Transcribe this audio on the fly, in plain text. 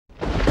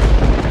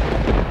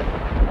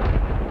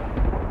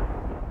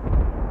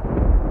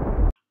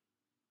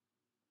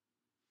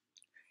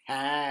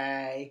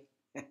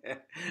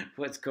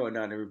What's going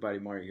on, everybody?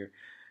 Mario here.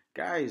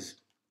 Guys,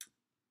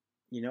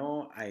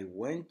 I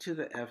went to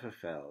the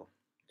FFL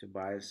to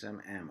buy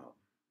some ammo,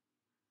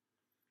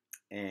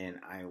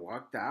 and I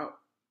walked out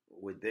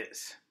with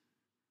this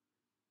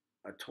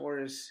a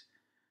Taurus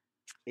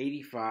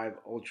 85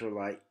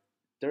 ultralight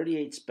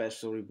 38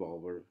 special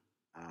revolver.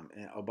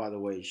 And oh, by the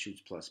way, it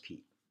shoots plus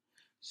P.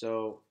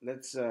 So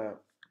let's go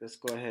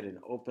ahead and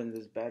open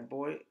this bad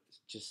boy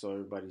just so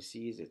everybody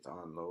sees it's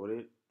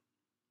unloaded.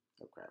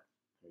 Oh crap!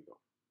 Here we go.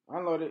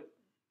 Unloaded.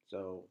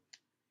 So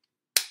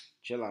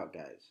chill out,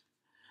 guys.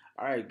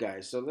 All right,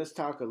 guys. So let's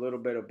talk a little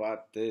bit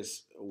about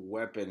this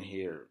weapon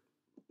here.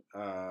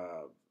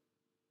 Uh,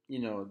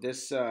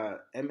 this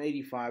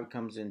M85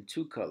 comes in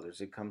two colors.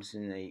 It comes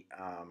in a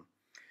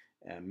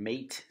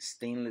mate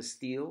stainless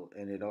steel,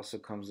 and it also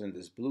comes in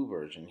this blue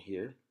version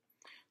here.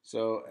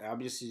 So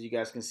obviously, you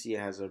guys can see, it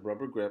has a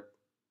rubber grip.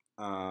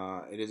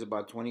 It is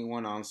about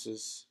 21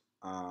 ounces,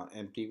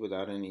 empty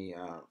without any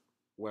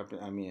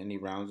any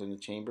rounds in the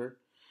chamber.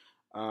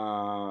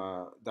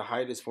 The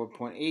height is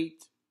 4.8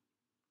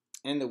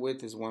 and the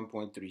width is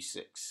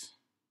 1.36.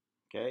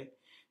 Okay,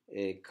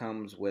 it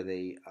comes with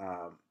a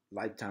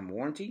lifetime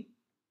warranty.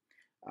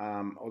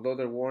 Although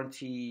their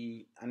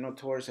warranty, I know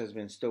Taurus has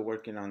been still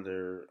working on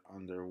their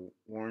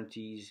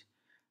warranties.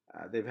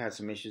 They've had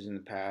some issues in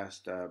the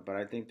past, but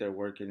I think they're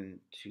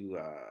working to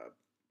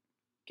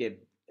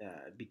get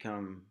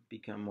become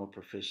more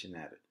proficient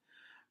at it.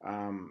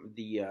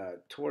 The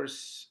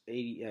Taurus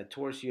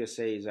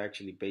USA is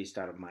actually based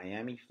out of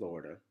Miami,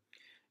 Florida,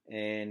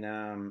 and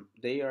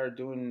they're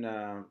doing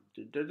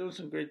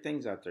some great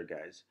things out there,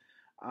 guys.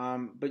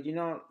 But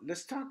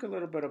let's talk a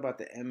little bit about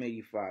the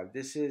M85.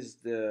 This is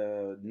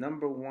the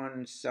number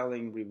one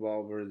selling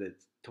revolver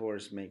that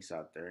Taurus makes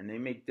out there, and they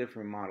make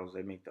different models.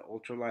 They make the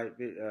ultralight,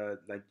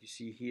 like you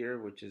see here,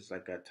 which is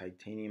like a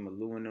titanium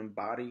aluminum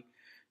body.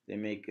 They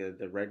make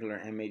the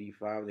regular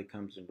M85 that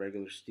comes in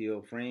regular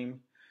steel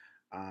frame.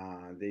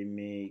 They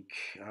make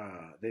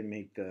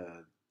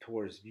the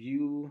Taurus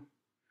View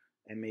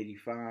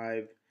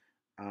M85.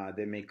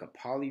 They make a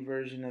poly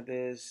version of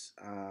this.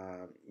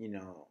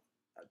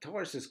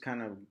 Taurus is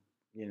kind of,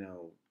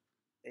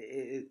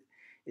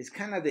 it's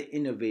kind of the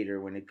innovator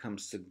when it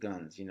comes to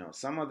guns.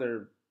 Some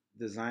other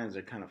designs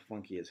are kind of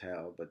funky as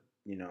hell, but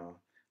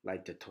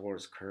like the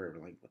Taurus Curve,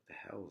 like what the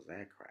hell is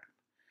that crap?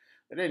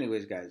 But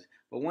anyways, guys,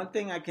 but one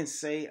thing I can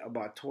say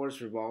about Taurus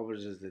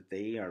revolvers is that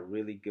they are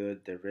really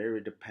good. They're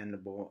very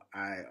dependable.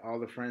 All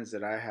the friends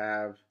that I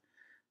have,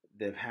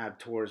 they've had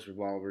Taurus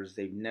revolvers.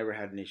 They've never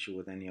had an issue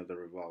with any of the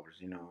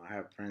revolvers. I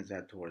have friends that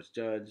have Taurus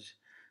Judge.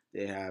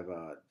 They have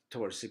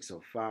Taurus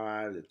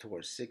 605, the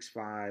Taurus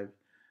 65.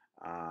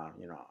 A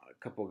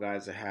couple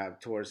guys that have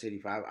Taurus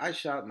 85. I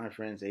shot my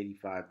friend's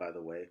 85, by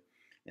the way,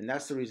 and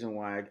that's the reason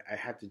why I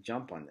had to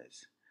jump on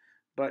this.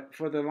 But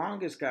for the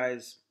longest,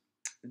 guys,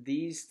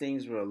 these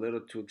things were a little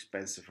too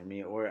expensive for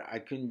me, or I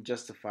couldn't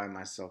justify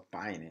myself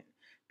buying it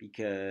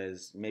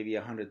because maybe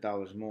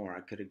 $100 more, I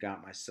could have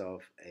got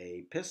myself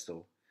a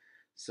pistol.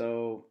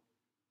 So,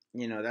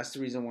 that's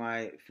the reason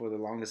why for the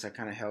longest I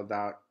kind of held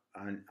out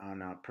on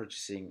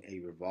purchasing a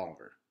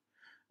revolver.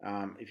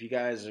 If you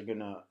guys are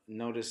gonna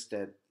notice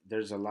that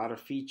there's a lot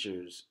of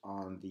features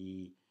on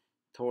the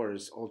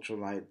Taurus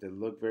Ultralight that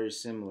look very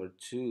similar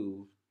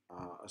to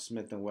a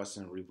Smith &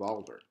 Wesson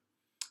revolver.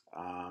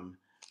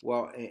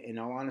 Well, in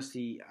all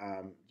honesty,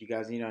 you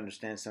guys need to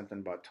understand something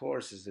about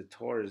Taurus. Is that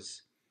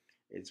Taurus,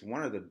 it's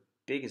one of the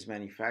biggest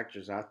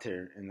manufacturers out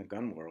there in the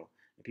gun world.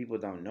 And people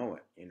don't know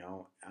it,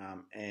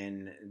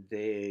 and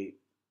they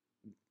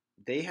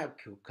have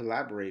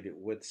collaborated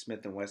with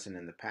Smith & Wesson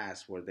in the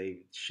past where they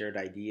shared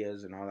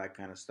ideas and all that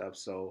kind of stuff.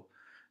 So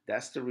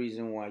that's the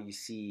reason why you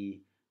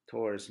see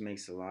Taurus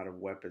makes a lot of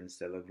weapons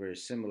that look very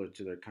similar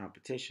to their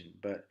competition.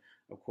 But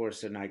of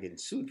course, they're not getting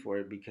sued for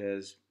it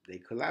because they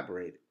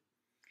collaborated.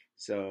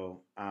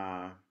 So,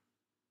 they're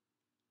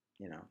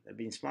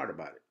being smart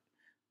about it.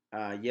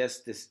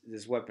 Yes,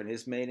 this weapon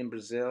is made in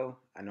Brazil.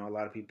 I know a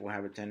lot of people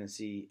have a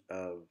tendency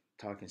of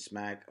talking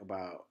smack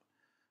about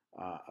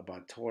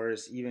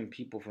Taurus. Even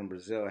people from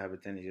Brazil have a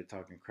tendency of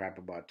talking crap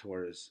about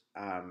Taurus.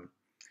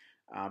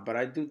 But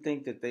I do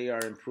think that they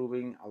are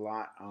improving a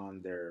lot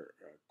on their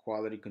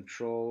quality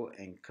control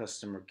and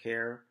customer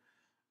care.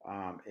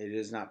 It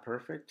is not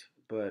perfect,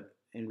 but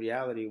in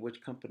reality,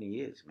 which company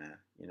is, man?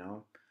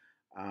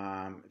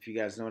 If you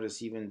guys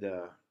notice, even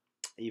the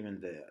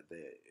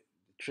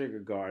trigger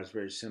guard is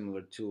very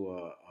similar to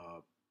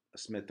a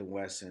Smith and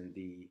Wesson.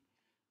 The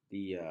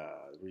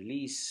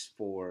release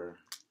for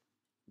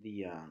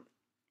the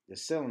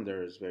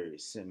cylinder is very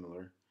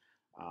similar.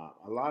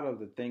 A lot of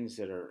the things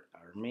that are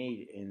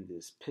made in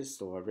this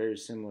pistol are very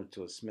similar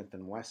to a Smith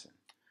and Wesson.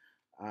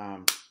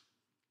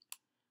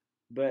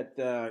 But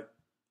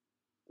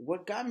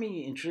what got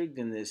me intrigued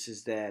in this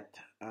is that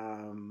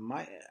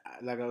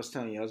like I was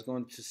telling you, I was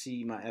going to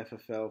see my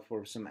FFL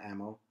for some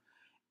ammo,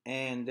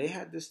 and they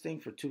had this thing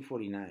for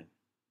 $249,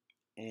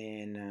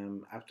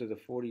 and after the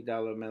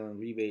 $40 melon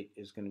rebate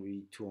is going to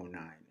be $209,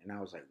 and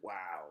I was like,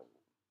 wow,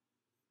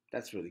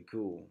 That's really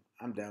cool.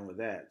 I'm down with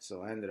that.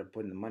 So I ended up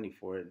putting the money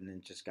for it and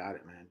then just got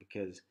it, man.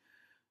 Because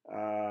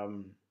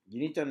you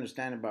need to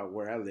understand about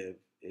where I live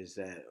is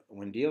that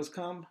when deals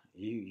come,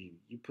 you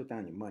put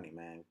down your money,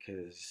 man.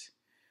 Because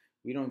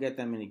we don't get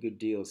that many good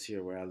deals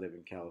here where I live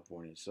in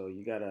California. So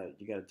you gotta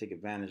take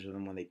advantage of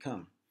them when they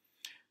come.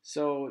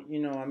 So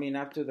I mean,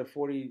 after the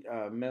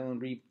 $40 million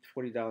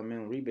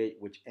rebate,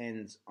 which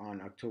ends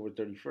on October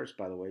 31st,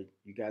 by the way,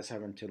 you guys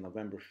have until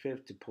November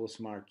 5th to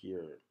postmark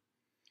your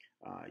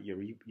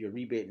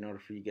rebate in order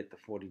for you to get the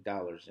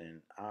 $40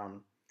 in.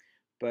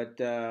 But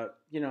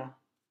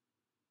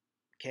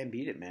can't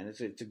beat it, man.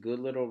 It's a good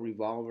little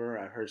revolver.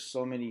 I heard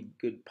so many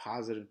good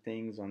positive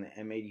things on the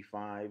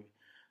M85.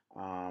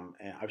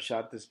 And I've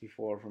shot this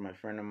before for my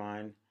friend of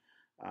mine.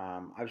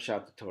 I've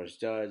shot the Taurus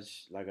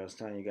Judge, like I was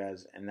telling you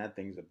guys, and that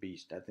thing's a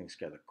beast. That thing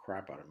scared the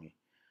crap out of me.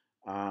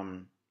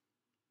 Um,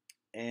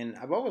 and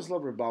I've always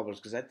loved revolvers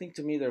because I think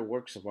to me they're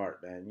works of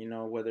art, man.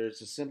 Whether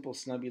it's a simple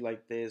snubby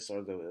like this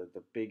or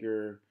the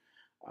bigger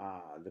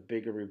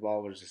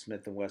revolvers that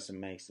Smith and Wesson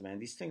makes, man.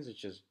 These things are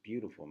just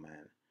beautiful,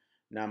 man.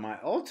 Now my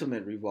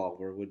ultimate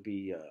revolver would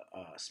be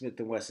Smith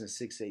and Wesson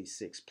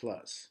 686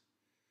 Plus.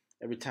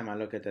 Every time I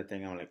look at that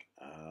thing, I'm like,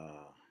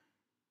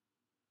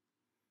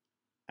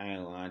 I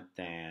want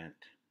that.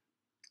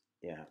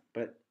 Yeah,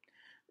 but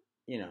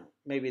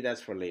maybe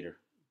that's for later.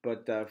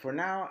 But for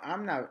now,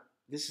 I'm not.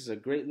 This is a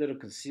great little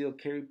concealed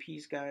carry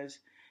piece, guys.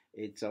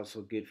 It's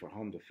also good for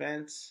home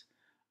defense.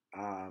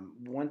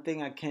 One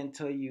thing I can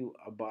tell you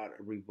about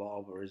a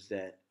revolver is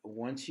that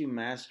once you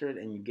master it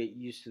and you get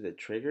used to the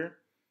trigger,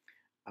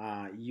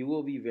 you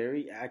will be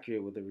very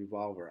accurate with a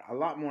revolver. A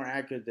lot more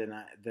accurate than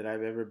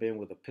I've ever been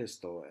with a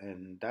pistol,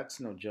 and that's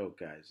no joke,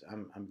 guys.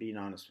 I'm being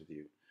honest with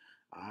you.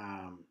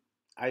 Um,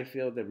 I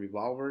feel that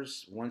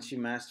revolvers, once you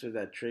master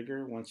that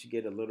trigger, once you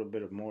get a little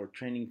bit of more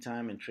training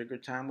time and trigger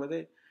time with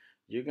it,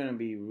 you're gonna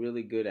be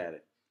really good at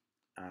it.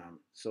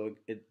 So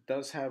it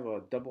does have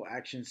a double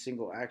action,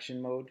 single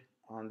action mode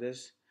on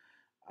this,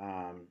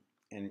 um,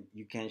 and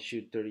you can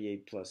shoot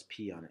 38 plus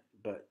P on it.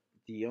 But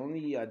the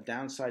only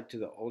downside to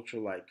the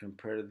ultralight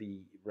compared to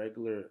the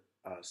regular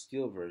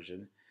steel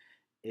version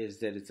is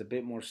that it's a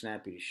bit more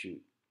snappy to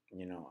shoot.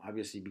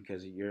 Obviously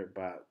because you're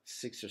about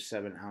 6 or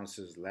 7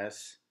 ounces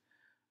less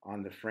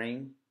on the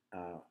frame,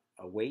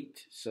 a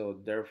weight, so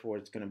therefore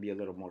it's going to be a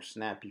little more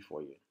snappy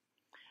for you.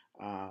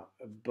 Uh,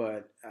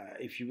 but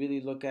if you really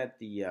look at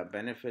the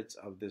benefits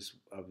of this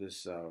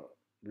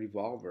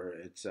revolver,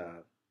 it's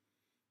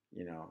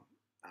you know,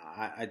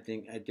 I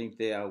think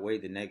they outweigh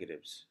the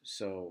negatives.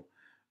 So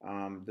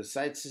the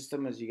sight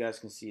system, as you guys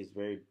can see, is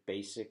very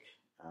basic.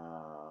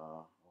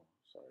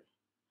 Sorry,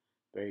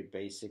 very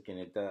basic,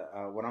 and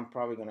what I'm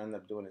probably going to end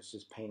up doing is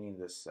just painting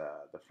this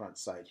the front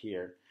sight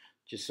here,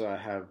 just so I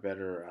have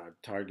better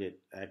target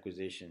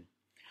acquisition.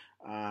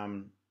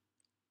 Um,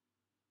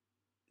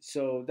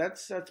 so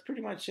that's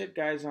pretty much it,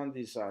 guys, on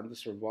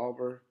this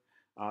revolver.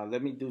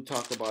 Let me do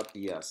talk about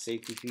the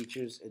safety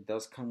features. It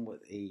does come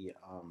with a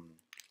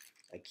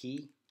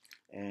key,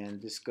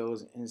 and this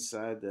goes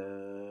inside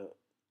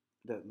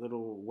that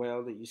little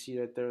well that you see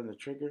right there on the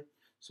trigger.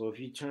 So if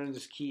you turn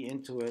this key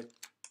into it,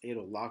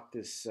 it'll lock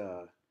this.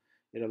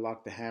 It'll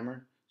lock the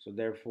hammer. So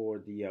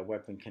therefore, the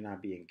weapon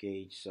cannot be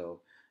engaged.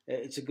 So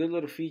it's a good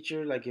little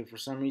feature. Like if for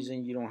some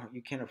reason you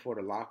can't afford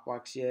a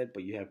lockbox yet,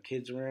 but you have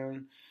kids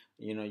around,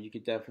 you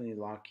could definitely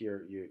lock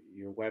your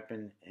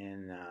weapon,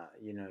 and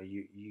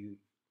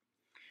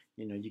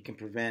you can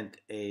prevent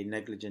a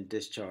negligent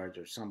discharge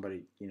or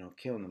somebody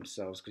killing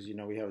themselves, because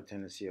we have a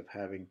tendency of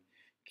having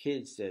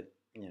kids that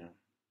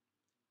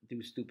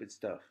do stupid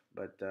stuff.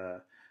 But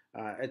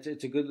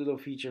it's a good little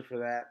feature for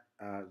that.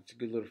 It's a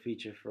good little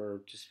feature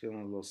for just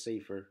feeling a little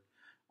safer.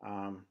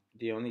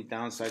 The only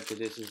downside to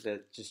this is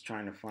that just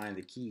trying to find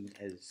the key,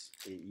 as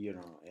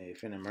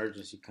if an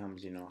emergency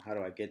comes, how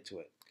do I get to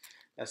it?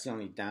 That's the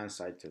only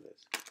downside to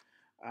this.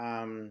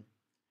 Um,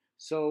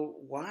 so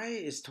why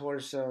is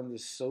Taurus selling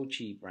this so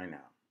cheap right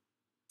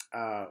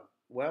now?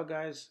 Well,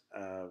 guys,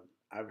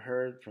 I've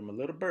heard from a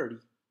little birdie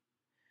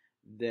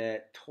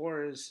that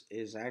Taurus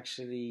is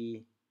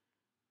actually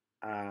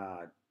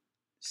uh,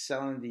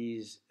 selling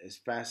these as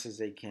fast as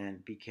they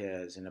can,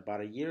 because in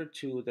about a year or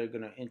two they're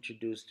going to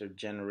introduce their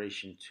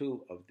generation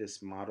 2 of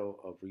this model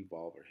of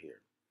revolver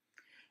here.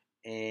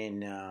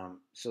 And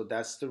so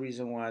that's the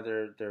reason why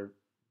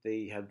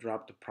they have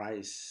dropped the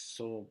price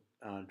so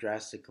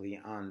drastically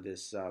on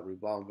this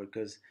revolver,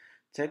 because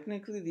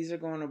technically these are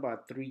going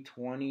about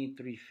 320,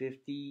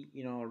 350,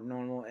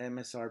 normal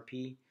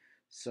MSRP.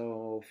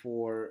 So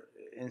for,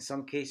 in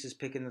some cases,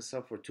 picking this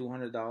up for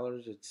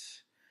 $200,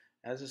 it's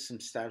as a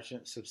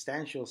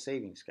substantial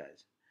savings,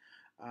 guys.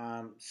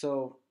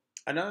 So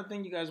another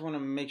thing you guys want to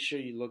make sure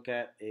you look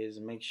at is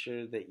make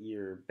sure that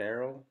your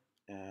barrel,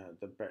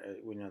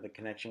 the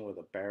connection with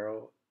the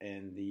barrel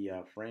and the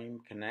frame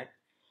connect,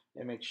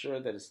 and make sure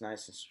that it's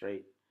nice and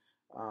straight.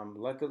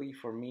 Luckily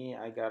for me,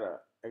 I got a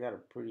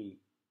pretty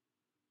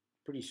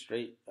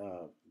straight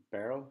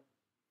barrel,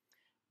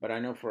 but I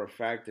know for a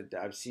fact that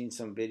I've seen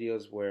some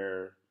videos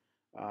where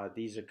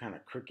these are kind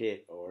of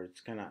crooked or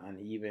it's kind of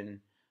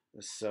uneven.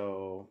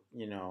 So,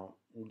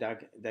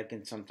 that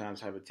can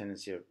sometimes have a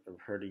tendency of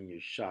hurting your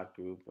shot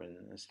group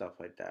and stuff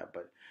like that.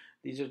 But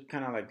these are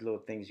kind of like little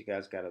things you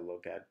guys got to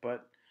look at.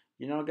 But,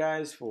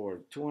 guys,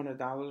 for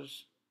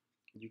 $200,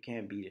 you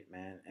can't beat it,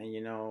 man.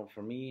 And,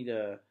 for me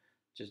to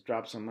just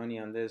drop some money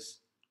on this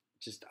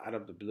just out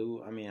of the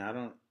blue, I mean, I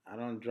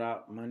don't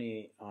drop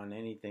money on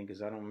anything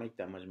because I don't make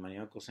that much money.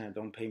 Uncle Sam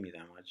don't pay me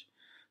that much.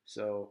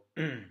 So,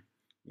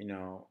 you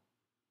know,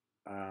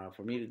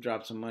 for me to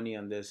drop some money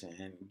on this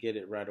and get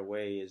it right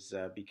away is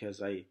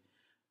because I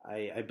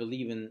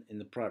believe in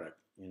the product.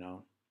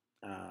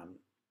 Um,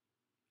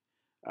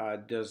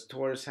 does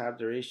Taurus have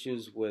their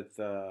issues with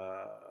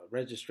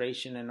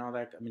registration and all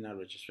that? I mean, not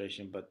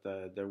registration, but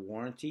their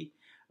warranty.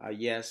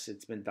 Yes,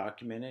 it's been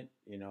documented,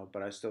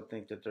 but I still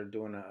think that they're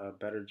doing a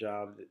better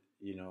job,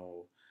 you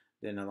know,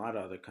 than a lot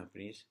of other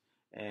companies,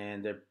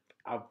 and they're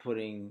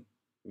outputting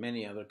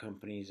many other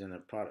companies and their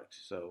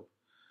products. So,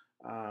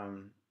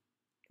 um,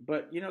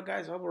 but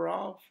guys,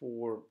 overall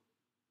for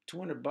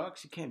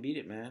 $200, you can't beat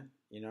it, man.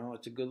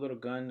 It's a good little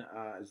gun.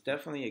 It's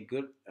definitely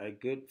a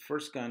good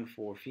first gun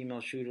for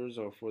female shooters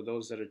or for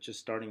those that are just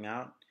starting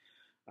out,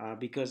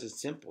 because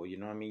it's simple.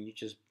 I mean, you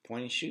just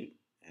point and shoot,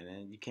 and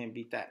then you can't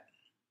beat that.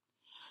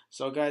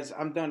 So, guys,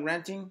 I'm done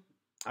ranting.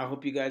 I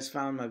hope you guys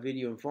found my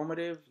video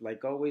informative.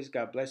 Like always,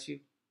 God bless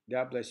you.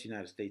 God bless the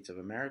United States of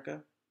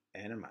America,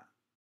 and I'm out.